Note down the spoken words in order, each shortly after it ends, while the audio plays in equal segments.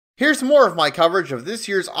Here's more of my coverage of this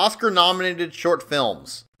year's Oscar-nominated short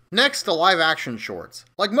films. Next, the live-action shorts,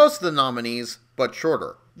 like most of the nominees, but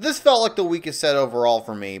shorter. This felt like the weakest set overall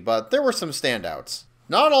for me, but there were some standouts.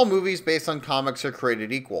 Not all movies based on comics are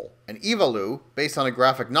created equal, and Evalu, based on a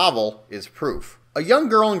graphic novel, is proof. A young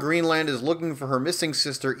girl in Greenland is looking for her missing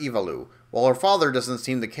sister Evalu, while her father doesn't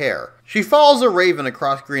seem to care. She follows a raven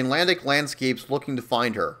across Greenlandic landscapes looking to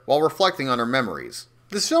find her, while reflecting on her memories.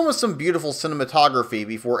 This film has some beautiful cinematography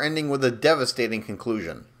before ending with a devastating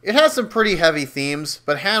conclusion. It has some pretty heavy themes,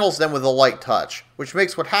 but handles them with a light touch, which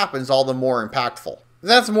makes what happens all the more impactful.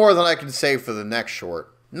 That's more than I can say for the next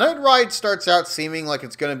short. Night Ride starts out seeming like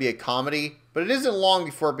it's going to be a comedy, but it isn't long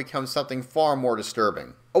before it becomes something far more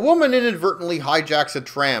disturbing. A woman inadvertently hijacks a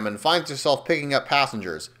tram and finds herself picking up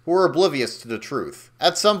passengers, who are oblivious to the truth.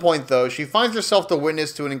 At some point though, she finds herself the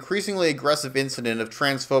witness to an increasingly aggressive incident of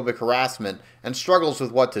transphobic harassment and struggles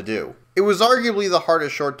with what to do. It was arguably the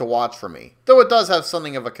hardest short to watch for me, though it does have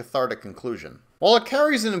something of a cathartic conclusion. While it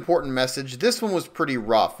carries an important message, this one was pretty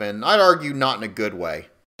rough, and I'd argue not in a good way.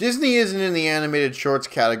 Disney isn't in the animated shorts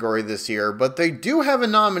category this year, but they do have a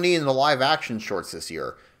nominee in the live-action shorts this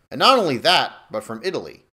year. And not only that, but from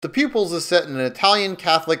Italy. The Pupils is set in an Italian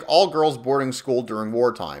Catholic all-girls boarding school during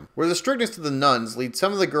wartime, where the strictness of the nuns leads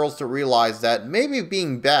some of the girls to realize that maybe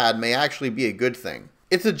being bad may actually be a good thing.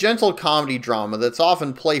 It's a gentle comedy drama that's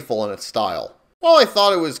often playful in its style. While I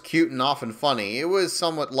thought it was cute and often funny, it was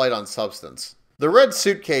somewhat light on substance. The Red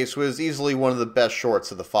Suitcase was easily one of the best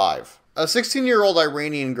shorts of the 5. A 16-year-old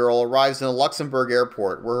Iranian girl arrives in a Luxembourg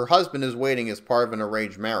airport where her husband is waiting as part of an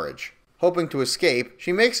arranged marriage. Hoping to escape,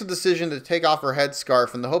 she makes a decision to take off her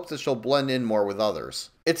headscarf in the hopes that she'll blend in more with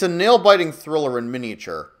others. It's a nail-biting thriller in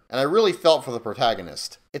miniature, and I really felt for the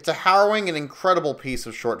protagonist. It's a harrowing and incredible piece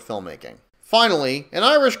of short filmmaking. Finally, An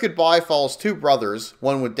Irish Goodbye follows two brothers,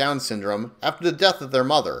 one with Down syndrome, after the death of their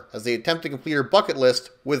mother, as they attempt to complete her bucket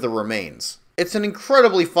list with the remains. It's an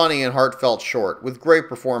incredibly funny and heartfelt short, with great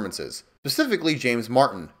performances, specifically James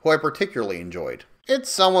Martin, who I particularly enjoyed.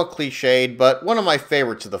 It's somewhat cliched, but one of my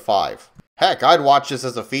favorites of the 5. Heck, I'd watch this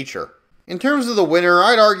as a feature. In terms of the winner,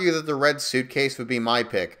 I'd argue that The Red Suitcase would be my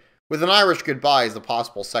pick, with An Irish Goodbye as the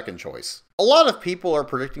possible second choice. A lot of people are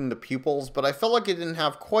predicting the Pupils, but I felt like it didn't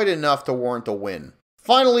have quite enough to warrant a win.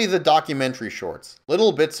 Finally, the documentary shorts,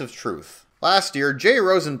 Little Bits of Truth. Last year, Jay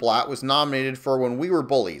Rosenblatt was nominated for When We Were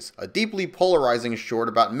Bullies, a deeply polarizing short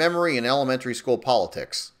about memory and elementary school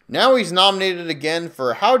politics. Now he's nominated again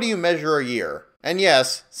for How Do You Measure a Year? And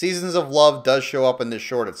yes, Seasons of Love does show up in this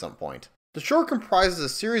short at some point. The short comprises a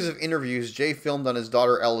series of interviews Jay filmed on his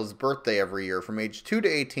daughter Ella's birthday every year from age 2 to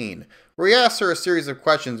 18, where he asks her a series of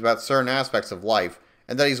questions about certain aspects of life,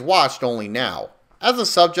 and that he's watched only now. As a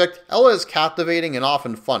subject, Ella is captivating and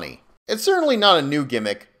often funny. It's certainly not a new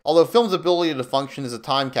gimmick, although film's ability to function as a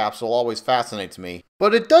time capsule always fascinates me,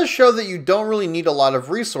 but it does show that you don't really need a lot of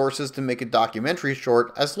resources to make a documentary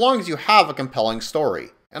short as long as you have a compelling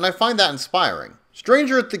story, and I find that inspiring.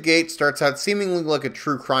 Stranger at the Gate starts out seemingly like a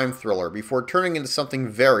true crime thriller before turning into something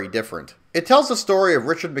very different. It tells the story of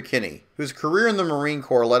Richard McKinney, whose career in the Marine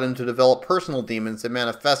Corps led him to develop personal demons that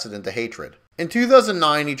manifested into hatred. In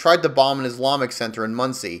 2009, he tried to bomb an Islamic center in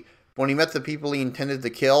Muncie. When he met the people he intended to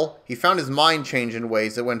kill, he found his mind change in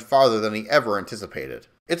ways that went farther than he ever anticipated.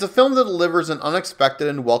 It's a film that delivers an unexpected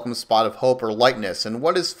and welcome spot of hope or lightness in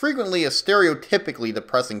what is frequently a stereotypically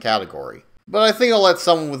depressing category. But I think I'll let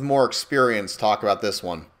someone with more experience talk about this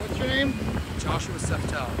one. What's your name? Joshua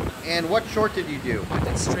Seftel. And what short did you do? I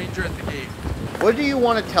did Stranger at the Gate. What do you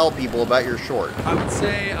want to tell people about your short? I would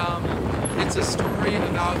say it's a story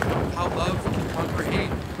about how love can conquer hate.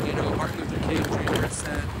 You know, Martin Luther King Jr.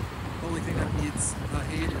 said, the only thing that beats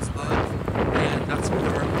hate is love. And that's what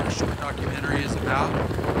our short documentary is about.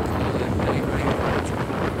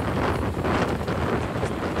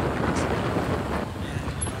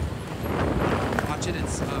 Watch it,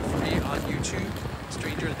 it's free on YouTube,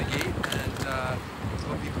 Stranger at the Gate, and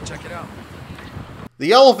hope people check it out.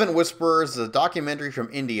 The Elephant Whisperers is a documentary from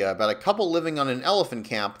India about a couple living on an elephant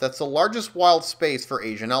camp that's the largest wild space for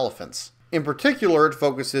Asian elephants. In particular, it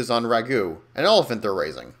focuses on Raghu, an elephant they're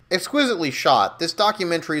raising. Exquisitely shot, this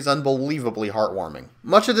documentary is unbelievably heartwarming.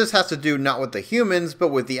 Much of this has to do not with the humans, but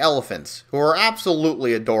with the elephants, who are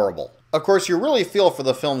absolutely adorable. Of course, you really feel for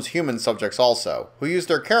the film's human subjects also, who use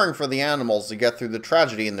their caring for the animals to get through the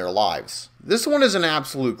tragedy in their lives. This one is an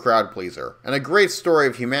absolute crowd pleaser, and a great story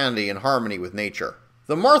of humanity in harmony with nature.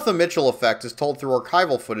 The Martha Mitchell Effect is told through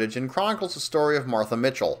archival footage and chronicles the story of Martha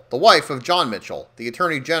Mitchell, the wife of John Mitchell, the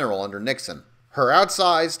Attorney General under Nixon. Her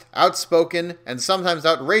outsized, outspoken, and sometimes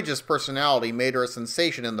outrageous personality made her a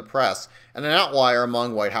sensation in the press and an outlier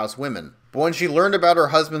among White House women. But when she learned about her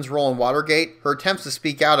husband's role in Watergate, her attempts to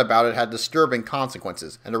speak out about it had disturbing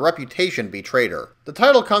consequences, and her reputation betrayed her. The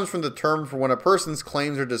title comes from the term for when a person's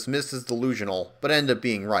claims are dismissed as delusional, but end up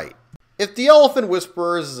being right. If The Elephant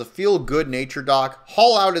Whisperers is a feel-good nature doc,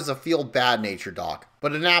 Haul Out is a feel-bad nature doc,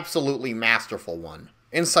 but an absolutely masterful one.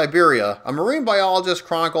 In Siberia, a marine biologist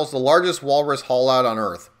chronicles the largest walrus haul-out on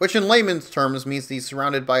Earth, which in layman's terms means he's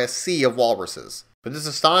surrounded by a sea of walruses. But this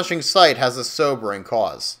astonishing sight has a sobering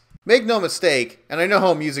cause. Make no mistake, and I know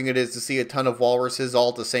how amusing it is to see a ton of walruses all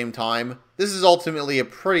at the same time, this is ultimately a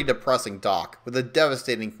pretty depressing doc, with a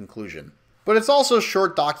devastating conclusion. But it's also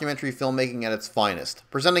short documentary filmmaking at its finest,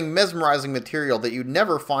 presenting mesmerizing material that you'd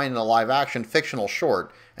never find in a live-action fictional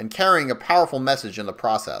short, and carrying a powerful message in the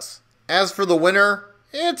process. As for the winner,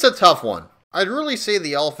 it's a tough one. I'd really say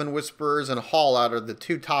The Elephant Whisperers and Haul Out are the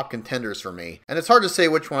two top contenders for me, and it's hard to say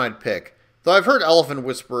which one I'd pick, though I've heard Elephant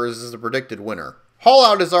Whisperers is the predicted winner. Haul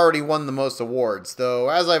Out has already won the most awards, though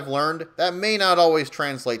as I've learned, that may not always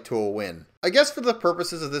translate to a win. I guess for the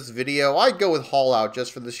purposes of this video, I'd go with Haul Out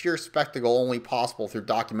just for the sheer spectacle only possible through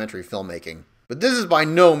documentary filmmaking. But this is by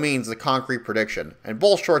no means a concrete prediction, and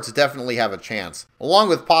both shorts definitely have a chance, along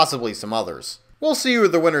with possibly some others. We'll see who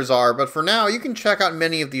the winners are, but for now, you can check out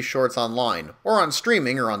many of these shorts online, or on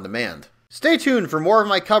streaming or on demand. Stay tuned for more of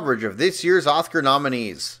my coverage of this year's Oscar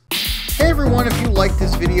nominees. Hey everyone, if you liked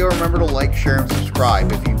this video, remember to like, share, and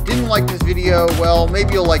subscribe. If you didn't like this video, well,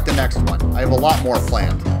 maybe you'll like the next one. I have a lot more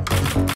planned.